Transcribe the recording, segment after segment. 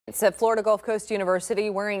It's at Florida Gulf Coast University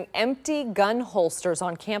wearing empty gun holsters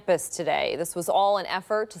on campus today. This was all an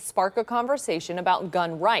effort to spark a conversation about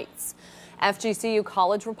gun rights. FGCU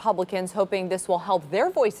College Republicans hoping this will help their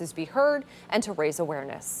voices be heard and to raise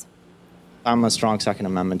awareness. I'm a strong Second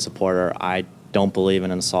Amendment supporter. I don't believe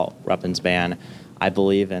in an assault weapons ban. I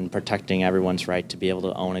believe in protecting everyone's right to be able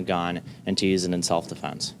to own a gun and to use it in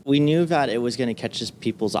self-defense. We knew that it was going to catch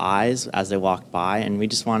people's eyes as they walked by, and we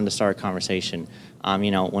just wanted to start a conversation.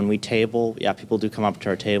 When we table, yeah, people do come up to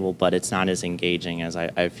our table, but it's not as engaging as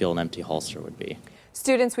I feel an empty holster would be.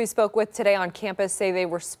 Students we spoke with today on campus say they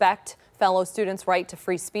respect fellow students' right to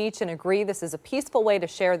free speech and agree this is a peaceful way to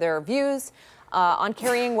share their views on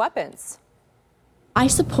carrying weapons. I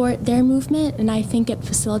support their movement, and I think it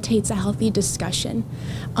facilitates a healthy discussion.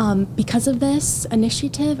 Because of this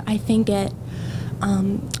initiative, I think it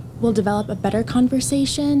will develop a better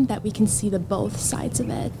conversation that we can see the both sides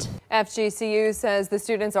of it. FGCU says the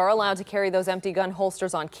students are allowed to carry those empty gun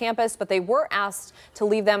holsters on campus, but they were asked to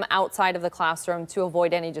leave them outside of the classroom to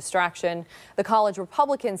avoid any distraction. The college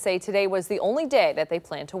Republicans say today was the only day that they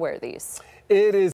plan to wear these. It is